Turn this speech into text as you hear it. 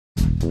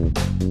Girl,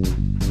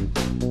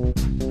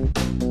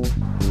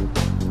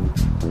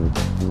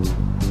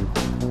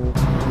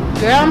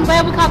 I'm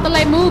glad we caught the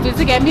late movies.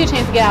 It gave me a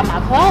chance to get out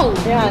my clothes.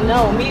 Yeah, I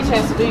know. Me a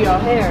chance to do your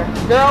hair.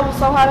 Girl, it was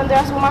so hot in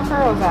there, with my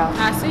curls out.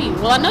 I see.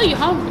 Well, I know you're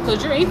hungry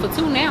because you're eating for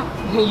two now.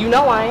 You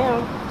know I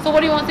am. So what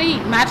do you want to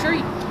eat? My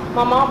treat.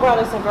 My mom brought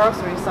us some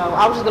groceries, so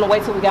I was just going to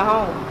wait till we got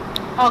home.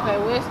 Okay,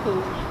 well, it's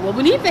cool. Well,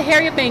 we need to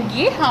hurry up and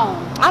get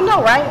home. I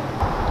know, right?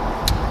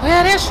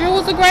 Well, that sure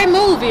was a great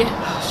movie.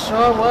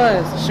 Sure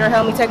was. Sure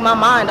helped me take my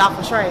mind off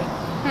of Trey.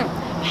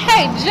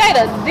 Hey,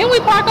 Jada, didn't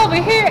we park over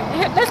here?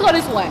 Let's go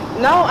this way.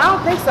 No, I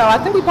don't think so. I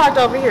think we parked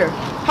over here.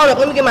 Hold up,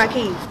 let me get my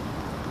keys.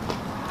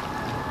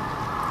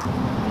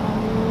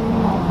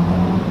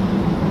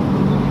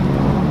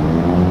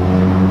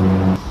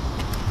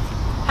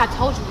 I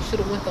told you we should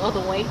have went the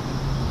other way.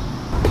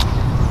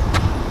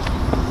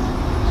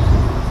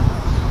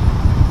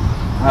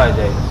 Hi,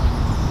 Jada.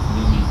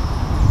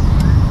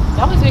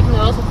 Don't be speaking to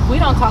us. We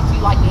don't talk to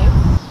you like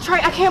that. Trey,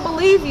 I can't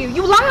believe you.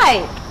 You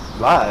lied.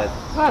 Lied?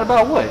 Lied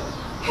about what?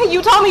 Hey,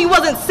 you told me you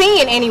wasn't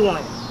seeing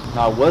anyone.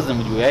 No, I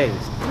wasn't when you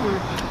asked.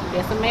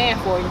 That's a man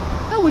for you.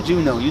 How would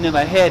you know? You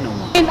never had no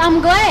one. And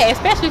I'm glad,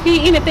 especially if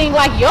he anything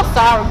like your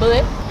sorry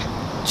butt.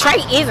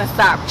 Trey isn't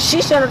sorry.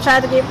 She should have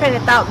tried to get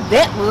pregnant, thought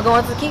that was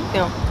going to keep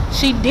them.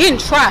 She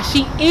didn't try.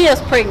 She is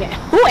pregnant.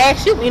 Who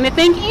asked you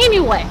anything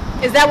anyway?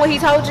 Is that what he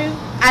told you?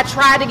 I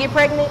tried to get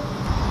pregnant?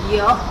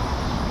 Yup.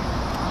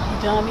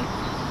 Dummy.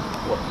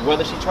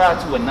 Whether she tried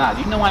to or not,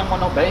 you know I ain't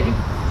want no baby.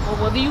 Well,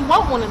 whether you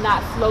want one or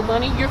not, Slow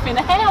Bunny, you're finna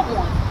have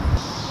one.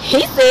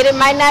 He said it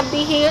might not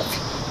be his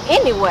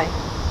anyway.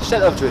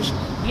 Shut up, Trisha.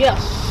 Yeah,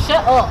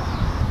 shut up.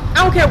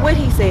 I don't care what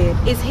he said.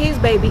 It's his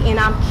baby and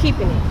I'm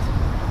keeping it.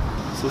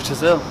 Suit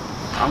yourself.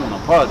 I want no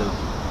part of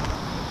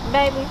it.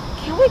 Baby,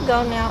 can we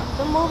go now?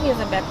 The movie is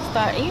about to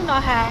start. And you know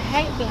how I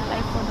hate being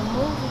late for the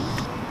movies.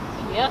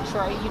 Yeah,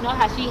 Trey, you know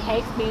how she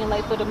hates being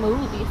late for the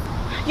movies.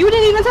 You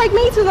didn't even take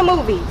me to the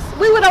movies.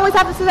 We would always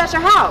have to sit at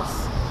your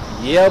house.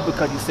 Yeah,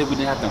 because you said we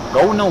didn't have to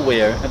go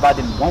nowhere if I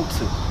didn't want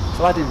to.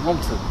 So I didn't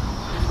want to.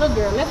 Look,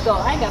 girl, let's go.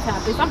 I ain't got time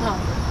for this. I'm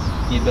hungry.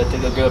 You better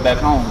take a girl back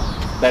home.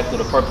 Back to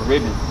the Purple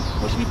Ribbon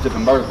where she be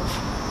flipping burgers.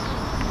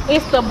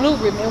 It's the Blue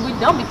Ribbon, and we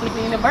don't be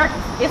flipping in the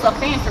burgers. It's a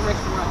fancy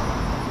restaurant.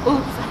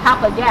 Oops, I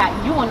forgot.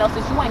 You won't know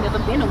since you ain't never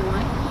been to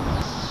one.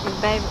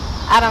 Baby,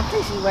 I don't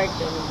think she worked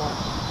there anymore.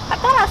 I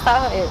thought I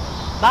saw her at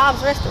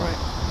Bob's restaurant.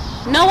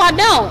 No, I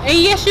don't. And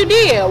yes, you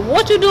did.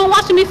 What you doing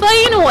watching me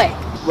play anyway?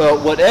 Well,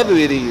 whatever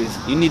it is,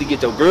 you need to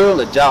get your girl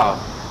a job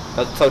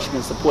so she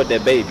can support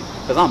that baby.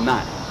 Because I'm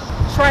not.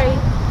 Trey,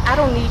 I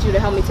don't need you to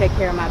help me take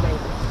care of my baby.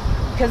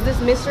 Because this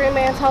mystery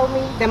man told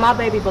me that my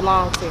baby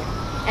belongs here.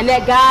 And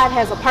that God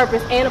has a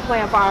purpose and a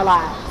plan for our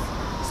lives.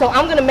 So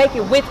I'm going to make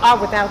it with or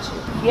without you.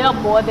 Yeah,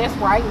 boy, that's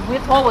right.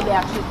 With or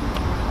without you.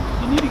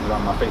 You need to get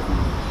on my face.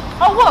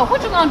 Oh, what?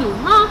 What you gonna do,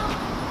 huh?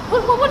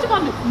 What you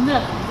gonna do?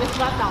 Nothing. That's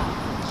what I thought.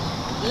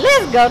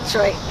 Let's go,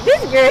 Trey. This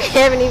girl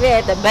haven't even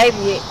had the baby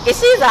yet. And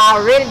she's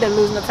already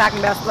delusional talking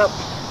about some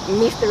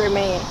mystery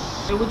man.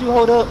 Hey, would you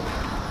hold up?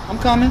 I'm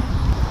coming.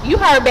 You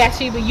heard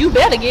Bathsheba. You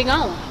better get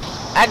going.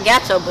 I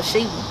got your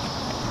Bathsheba.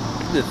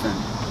 Listen,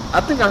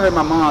 I think I heard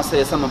my mom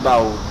say something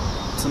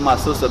to my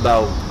sister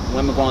about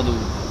women going through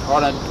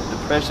hard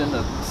depression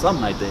or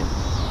something like that.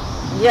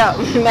 Yeah,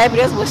 maybe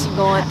that's what she's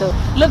going through.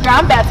 Look, girl,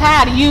 I'm about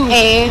tired of you.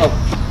 And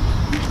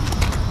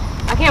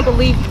I can't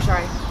believe you,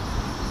 Trey.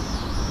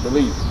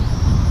 Believe.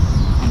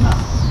 I'm not.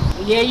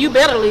 Yeah, you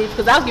better leave,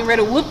 because I was getting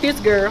ready to whoop this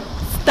girl.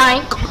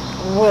 stank.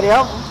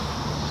 Whatever.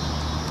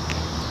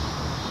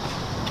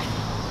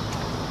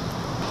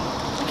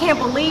 I can't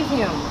believe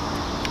him.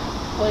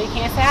 Well, you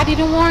can't say I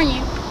didn't warn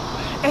you.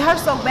 It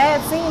hurts so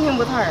bad seeing him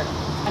with her.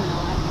 I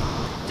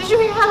know. Did you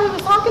hear how he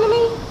was talking to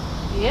me?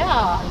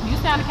 Yeah, you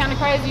sounded kind of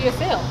crazy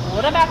yourself.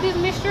 What about this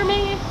mystery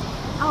man?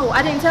 Oh,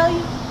 I didn't tell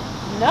you?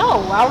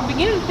 No, I was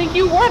beginning to think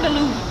you were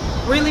delusional.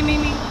 Really,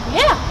 Mimi?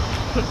 Yeah.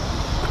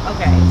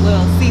 Okay,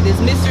 well, see, this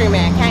mystery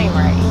man came,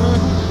 right?